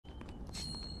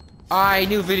Alright,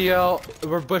 new video.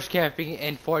 We're bush camping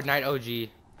in Fortnite OG.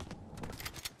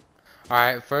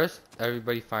 Alright, first,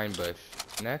 everybody find bush.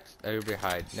 Next, everybody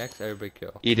hide. Next, everybody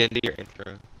kill. You didn't do your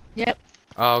intro. Yep.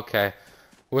 Oh, okay.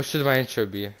 What should my intro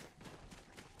be?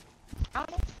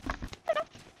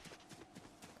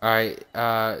 Alright,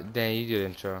 Dan, you do the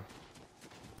intro.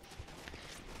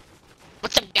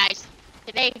 What's up, guys?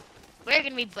 Today, we're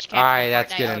gonna be bush camping. Alright,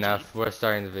 that's Fortnite good OG. enough. We're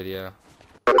starting the video.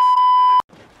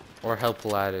 Or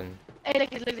heldpaladin. Hey,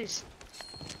 look at this.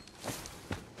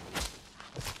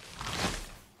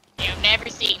 You'll never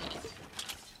see me.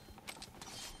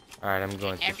 Alright, I'm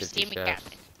going to Never 50 see me steps.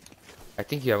 coming. I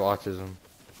think you have autism.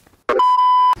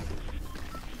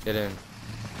 Get in.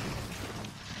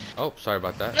 Oh, sorry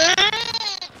about that.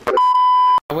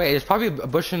 Oh, wait, there's probably a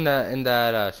bush in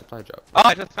that supply drop. Oh,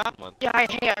 I just found one. Yeah, I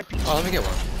hate RPG. Oh, let me get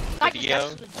one. I Video.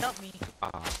 just would jump me.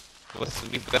 What's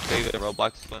the best way to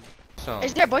Roblox one? So.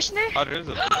 Is there a bush in there? Oh, there's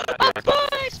a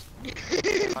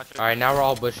Bush! Alright, now we're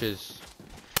all bushes.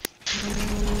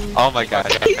 Oh my god, I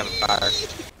got kind of fire.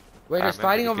 Wait, there's remember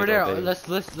fighting the over good there. old days.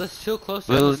 Let's chill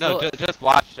closer. Well, Let's no, slow- just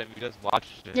watch them. You just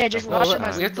watch them. Yeah, just No, watch let- them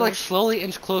as we a have to like bush. slowly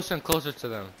inch closer and closer to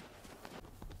them.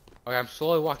 Okay, I'm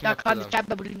slowly walking Got up caught to in the them. trap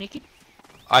by Blue Nikki.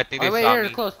 I think Oh, they wait, saw here, me.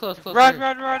 close. Run, here.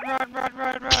 run, run, run, run,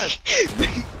 run, run.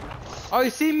 Oh, you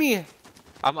see me?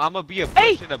 I'm gonna be a bush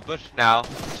Hey! in a bush now.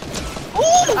 Ooh!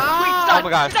 Ah! Oh my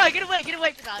god. No, get away,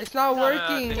 God. It's not No,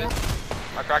 working.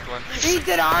 I cracked one. He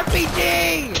did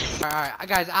RPG! Alright,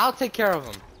 guys, I'll take care of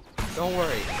him. Don't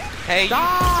worry. Hey, you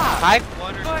Stop! type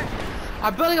one or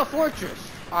I'm building a fortress.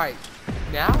 Alright,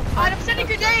 now? I'm sending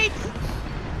grenades!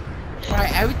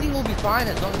 Alright, everything will be fine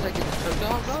as long as I get the turtle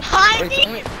dogs up.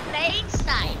 Hiding Wait, in plain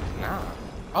sight. nah.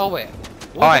 Oh, wait.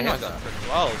 Oh, I What's have that? them for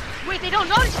 12. Wait, they don't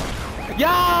notice.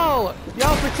 Yo,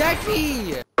 protect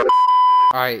me!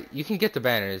 Alright, you can get the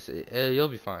banners. You'll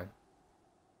be fine.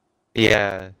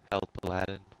 Yeah,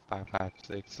 heldpaladin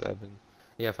 5567.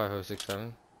 Yeah, 5, 5, 6,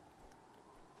 7.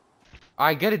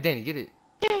 Alright, get it, Danny, get it.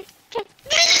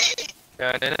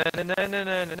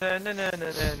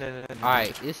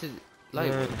 Alright, this is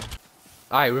like.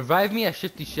 Alright, revive me at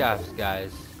Shifty Shafts,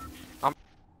 guys.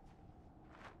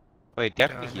 Wait,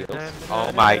 definitely heals.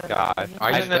 Oh my god.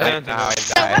 Are you I dead? now I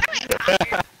died.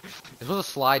 It's supposed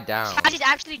to slide down. I just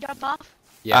actually jump off.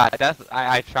 Yeah.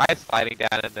 I tried sliding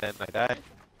down and then I died.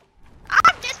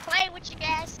 I'm just playing with you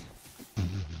guys.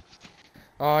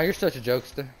 Oh, you're such a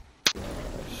jokester.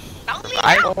 Don't leave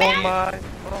out, man. my.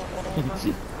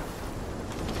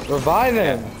 Revive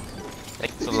him!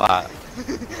 Thanks a lot.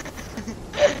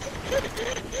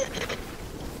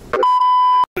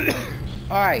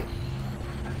 Alright.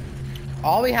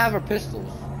 All we have are pistols.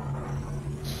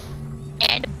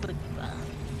 And a book bomb.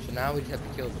 So now we just have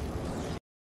to kill them.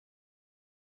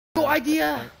 No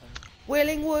idea!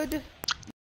 Wailing wood!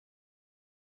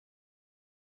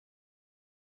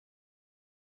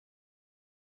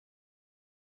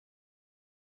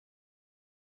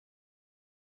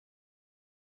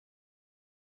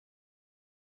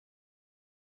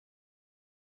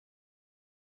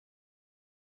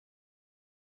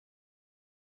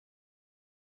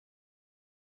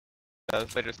 But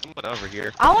there's someone over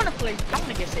here. I wanna play. I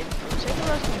wanna get Save the World. Save the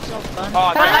World's gonna be so fun.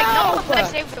 Oh, But like, no help! one plays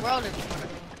Save the World anymore.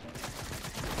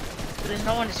 But there's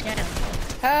no one to scan.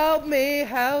 Help me,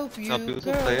 help you, Some people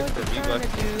girl, play it what for you trying to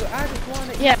V-Bucks. do? I just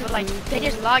wanna Yeah, eat but like, food. they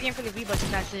just log in for the V-Bucks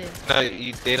and that's it. No,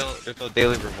 they don't. There's no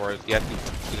daily rewards. You have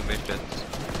to do missions.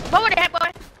 What would that, boy?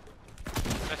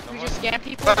 We just scan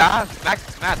people. Matt,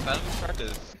 let me start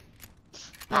this.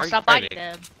 No, stop fighting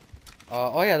them.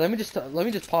 Oh yeah, let me just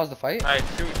pause the fight. Alright,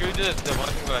 should we do the one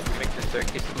thing where I can make the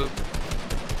staircase loop?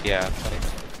 Yeah,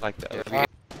 like that. Yeah.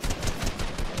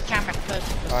 Camera close.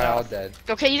 Alright, all dead.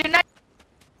 Okay, you didn't.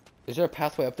 Is there a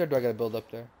pathway up there? Do I gotta build up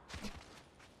there?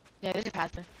 Yeah, there's a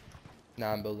path there.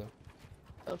 Nah, I'm building.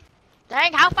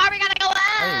 Dang, how far we gotta go up?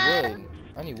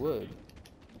 I need wood.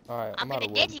 Alright, I'm I'm out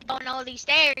gonna of get wood. you going all these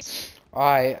stairs.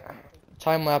 Alright,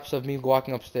 time lapse of me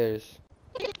walking upstairs.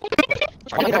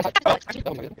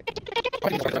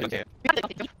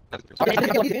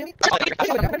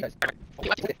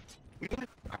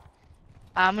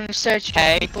 I'm gonna search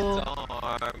Hey, people. Storm,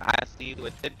 I see you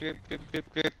with the drip, drip,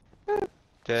 drip, drip.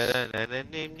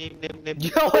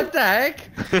 Yo, what the heck?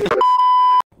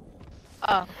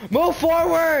 Oh, Move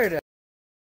forward!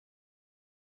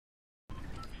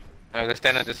 Let's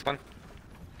stand on this one.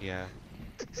 Yeah.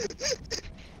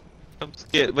 I'm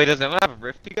scared. Wait, does anyone have a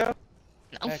rift to go?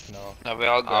 no. Heck no. No, we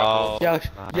all Oh. go.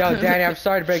 Yo, Danny, I'm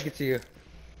sorry to break it to you.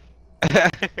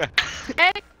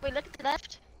 Hey, wait, look at the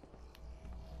left.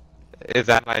 Is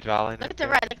that my jawline? Look at the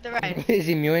right. Look at the right. Is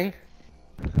he mewing?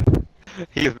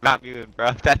 He's not muting,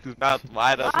 bro. That dude's mouth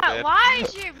wide open. Why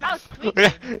is your mouth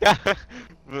tweaking? Yeah.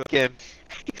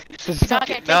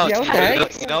 Fucking. No, Yeah, what the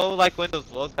heck? you know, like when those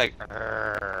wolves like.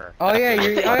 "Arr." Oh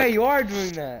yeah, you are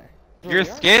doing that. Your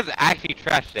skin's actually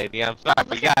trash, JD. I'm sorry,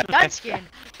 but yeah. That skin.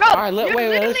 Bro, Alright,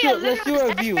 you're let's do literally a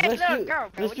review. little Let's girl,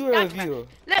 bro. do What a are you talking review.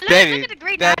 Look Daddy, at the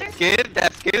green matter. that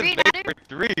skin is Green made matter?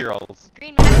 for 3-year-olds.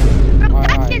 Green matter. Bro,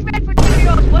 that Alright. skin's red for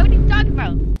 2-year-olds. What are you talking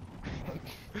about?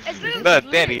 It's literally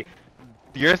Look, Daddy,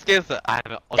 your skin's I'm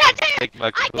That's it! Sigma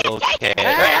I cool can't kid. take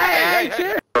Hey, hey,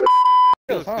 chill.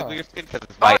 Huh. Your skin 'cause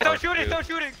it's Oh, white. don't shoot it, don't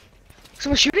shooting!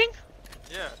 Someone shooting?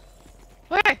 Yeah.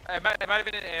 Where? It might have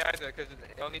been an AI though, because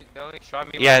they only shot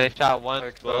me. Yeah, like- they shot one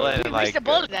like, bullet and Where's like. the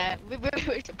bullet at?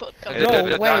 Where's the bullet? Yeah, No,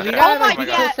 yeah, wait, we yeah. gotta Oh like my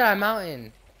be God. close to that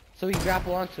mountain, so we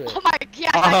grapple onto it. Oh my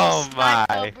god, Oh I my.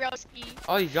 got broski.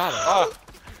 Oh, you got it. Oh!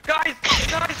 Guys!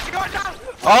 Guys! Go down!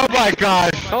 Oh my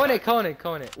god!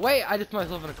 Cone it. Wait, I just put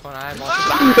myself in a cone. I have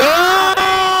multiple.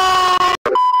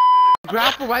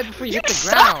 Grapple right before you hit the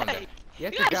ground. You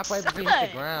have to You grapple right before you hit suck. Uh,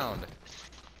 the ground.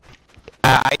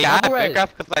 Yeah, I Double res. picked up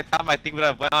because I thought my thing would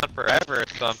have went on forever or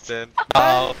something.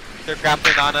 Oh, they're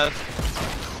grappling on us.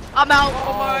 I'm out.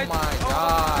 Oh my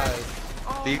god.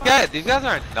 Oh These guys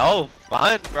are no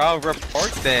fun, bro.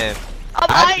 Report them. I'm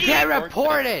I hiding. Get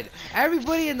reported.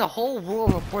 Everybody in the whole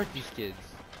world report these kids.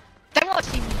 They won't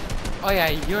see me. Oh yeah,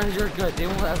 you're good. They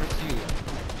won't ever see you.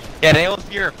 Yeah, they will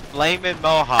see your flaming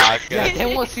mohawk. Yeah,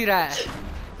 they won't see that.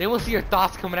 They won't see your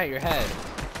thoughts coming out your head.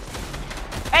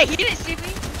 Hey, he didn't see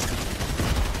me.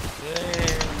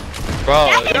 Bro,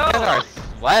 Yeah, these no. guys are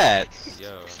sweats.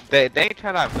 Yo. They ain't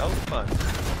trying to have no fun.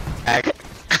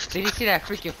 Did you see that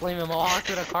freaking flaming mohawk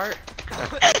in a cart?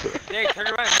 Yeah, turn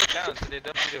around and look down so they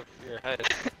don't see your head.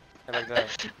 Like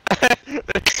that.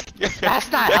 That's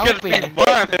not There could helping. be more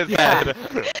on his Yeah. head.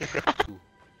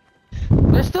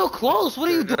 They're still close. What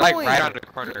are you They're doing? like right on the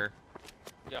corner.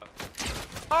 Yo.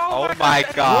 Oh my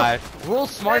god.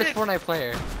 World's smartest Fortnite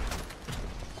player.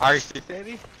 Are you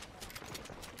Sandy?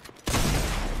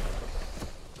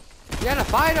 You gotta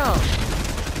fight him.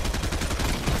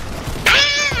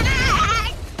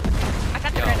 I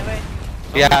got the right away.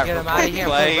 Yeah, Get him out of here.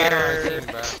 And put him back on our team,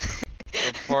 bro.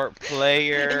 report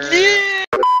player.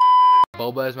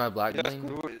 Boba is my black Is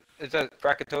name. that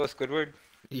Bracketo Squidward?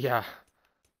 Yeah.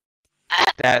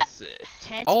 That's it.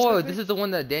 Oh, this is the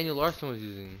one that Daniel Larson was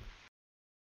using.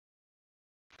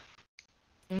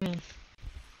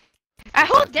 I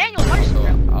hope Daniel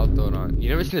Larson, bro. I'll throw it on. You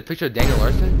never seen the picture of Daniel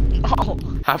Larson? Oh.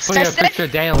 I'm putting a That's it? picture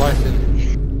of Daniel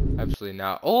Larson. Absolutely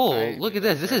not. Oh, Right. look at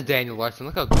this. This is Daniel Larson.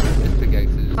 Look how cute this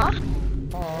pickaxe is. Huh?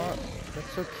 Aw, that's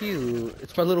so cute.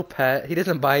 It's my little pet. He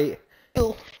doesn't bite.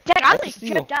 Ew. Dad, I That's like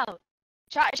steal. dripped out.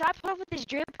 Should I put up with this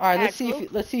drip? All right, Dad, let's see cool?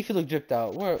 if you look dripped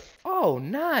out. Where? Oh,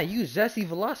 nah, you zesty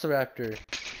Velociraptor.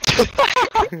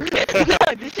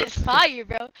 No, this is fire,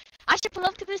 bro. I should pull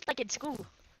up to this like in school.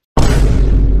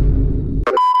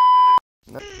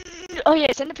 Oh yeah,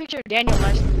 send a picture of Daniel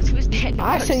Larson. Who's Daniel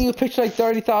I Larson? sent you a picture like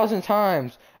 30,000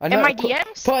 times. In my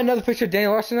DMs? Put another picture of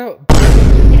Daniel Larson out.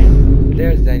 Yeah.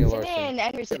 There's Daniel Send Larson. in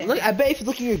Anderson. Look, I bet if you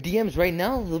look in your DMs right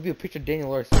now, there'll be a picture of Daniel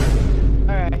Larson.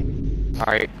 Alright.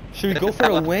 Alright. Should we go for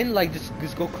a win? Like,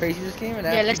 just go crazy this game and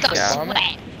Yeah, let's go Yeah.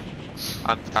 sweat.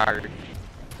 I'm tired.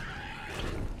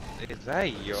 Is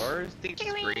that yours? Thing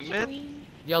screaming?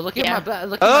 Yo, look Yeah. at my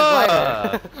look at my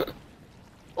glider.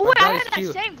 Oh wait, My I guy's had that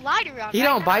cute. same glider on. He right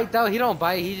don't now. bite though. He don't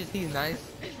bite. He's nice.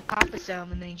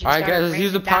 Awesome, and then he just All right, guys, started let's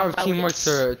use the raining power of down teamwork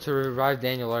bullets. to revive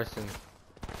Daniel Larson.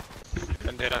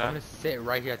 And I'm gonna sit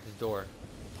right here at this door.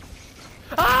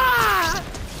 Ah!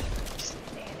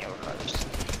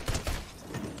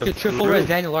 Get triple res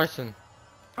Daniel Larson.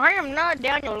 I am not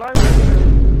Daniel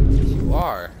Larson. Yes, you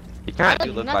are. You I kind of look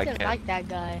do look nothing like him. like that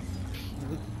guy.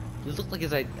 You look like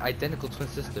his identical twin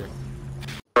sister.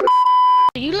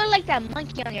 You look like that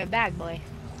monkey on your back, boy.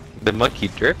 The monkey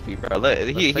drifty, bro. Look,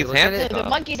 he's look at handsome. it. The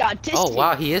monkey's autistic. Oh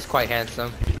wow, he is quite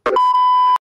handsome.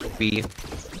 Be.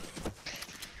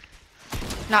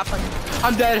 Not funny.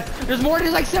 I'm dead. There's more.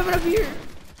 There's like 7 up here.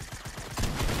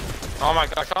 oh my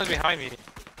gosh, someone's behind me.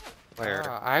 Where?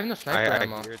 I have no sniper I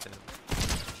ammo. hear them.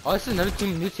 Oh, this is another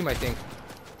team, new team, I think.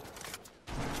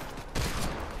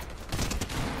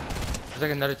 There's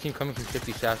like another team coming from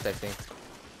 50 shafts, I think.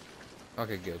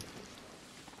 Okay, good.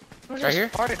 Right here?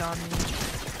 Farted on me.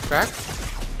 Crack.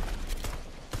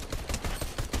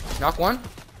 Knock one.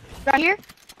 Right here?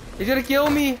 He's gonna kill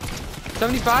me.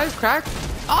 75. Crack.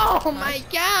 Oh my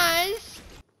gosh.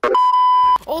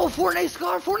 Oh, Fortnite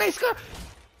scar. Fortnite scar.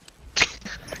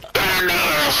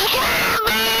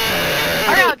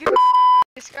 Alright, I'll give you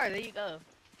the scar. There you go.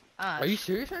 Are you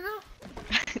serious right now?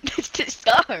 It's the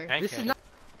scar. Thank This you. is not.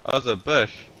 Oh, it's a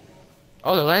bush.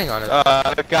 Oh, they're landing on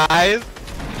us. Guys.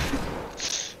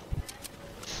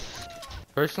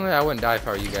 Personally, I wouldn't die if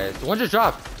I were you guys. The one just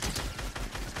dropped.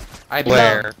 I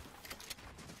Where?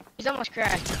 He's almost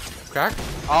cracked. Crack?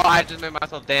 Oh, I just made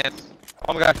myself dance.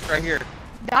 Oh my gosh, right here.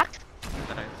 Doc?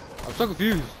 Nice. I'm so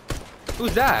confused.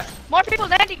 Who's that? More people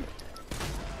landing.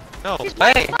 No He's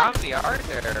way. right How many are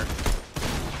there?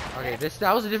 Okay,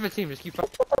 that was a different team. Just keep.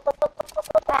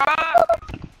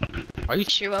 Are you?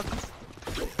 Sure welcome.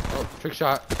 Oh, trick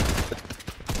shot.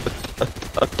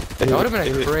 That would have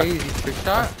been a crazy trick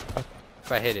shot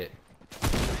if I hit it.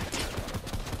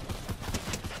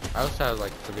 I also have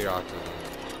like severe autism.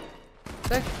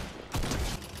 Sick.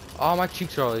 Oh, my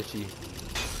cheeks are all itchy.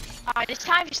 It's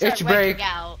time to start Itch break. working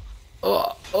out.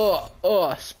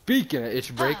 Speaking of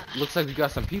itch break, looks like we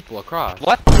got some people across.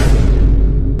 What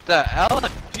the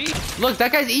LMG? Look,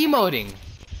 that guy's emoting.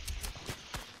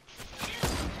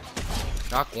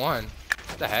 Knock one.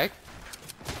 What the heck?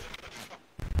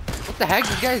 What the heck?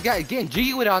 This guy's getting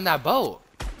jiggy with it on that boat.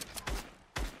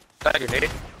 Is that a grenade?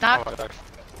 Knock. Oh my gosh.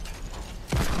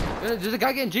 There's a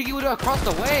guy getting jiggy with it across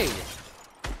the way.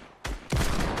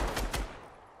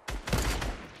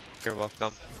 You're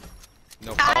welcome.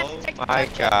 No. Oh my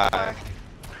god.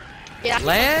 Yeah,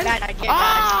 Land? bad idea,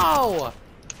 guys. Oh!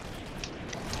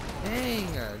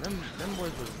 Dang, them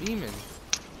boys was beaming.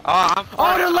 Oh,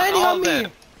 Oh, they're landing on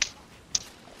me!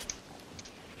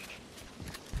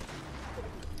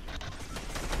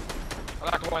 I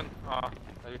knocked one. Oh,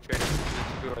 you traded.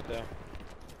 There's two right there.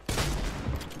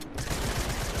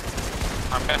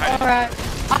 I'm gonna hide.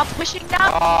 Alright. I'm pushing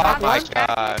now. Oh my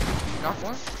god. Knock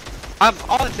one? I'm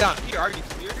all down here. Are you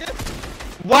serious?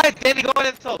 Why is Danny going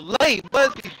in so late? What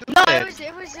is he doing? No, it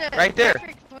was a Right there.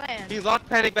 perfect plan. He's on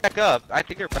panning back up. I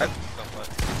think you're pressing someone.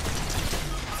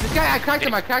 This guy, I cracked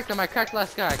him, I cracked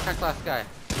last guy,